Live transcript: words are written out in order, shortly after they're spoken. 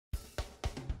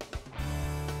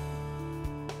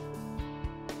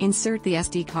Insert the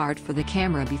SD card for the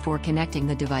camera before connecting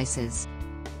the devices.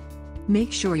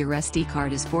 Make sure your SD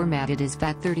card is formatted as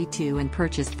FAT32 and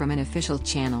purchased from an official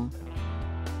channel.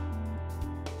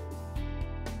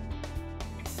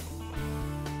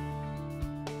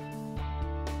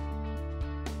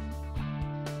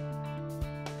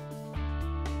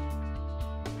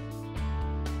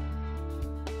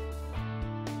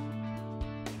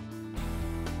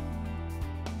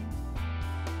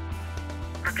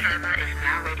 The camera is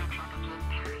now ready to begin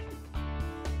pairing.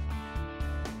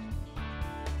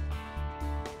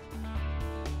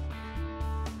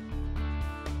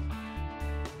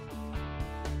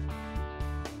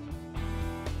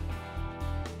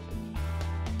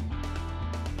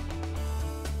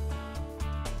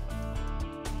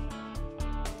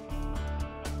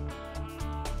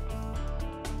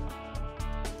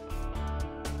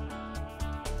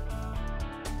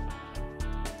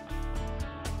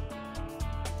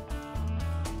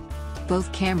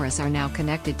 Both cameras are now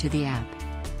connected to the app.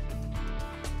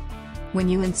 When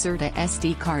you insert a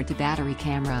SD card to battery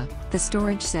camera, the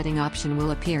storage setting option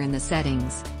will appear in the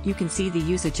settings. You can see the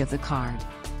usage of the card.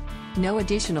 No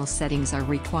additional settings are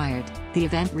required. The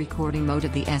event recording mode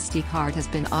of the SD card has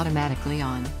been automatically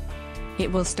on. It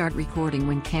will start recording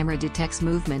when camera detects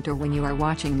movement or when you are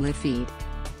watching live feed.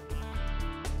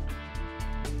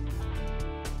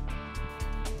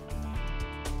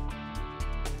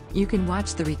 You can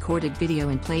watch the recorded video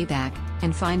in playback,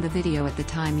 and find the video at the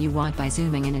time you want by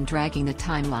zooming in and dragging the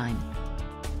timeline.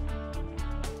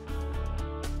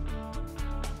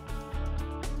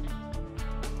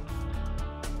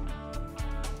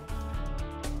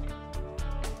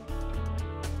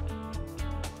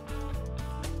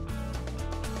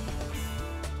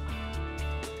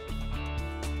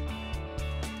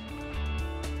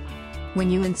 When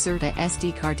you insert a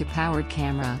SD card to powered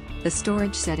camera, the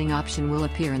storage setting option will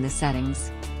appear in the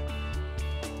settings.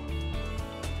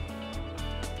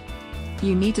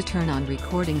 You need to turn on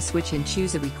recording switch and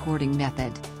choose a recording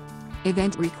method: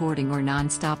 event recording or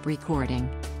non-stop recording.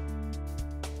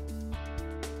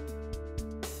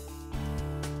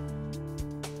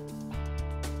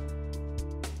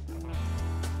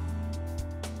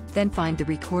 Then find the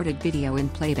recorded video in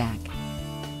playback.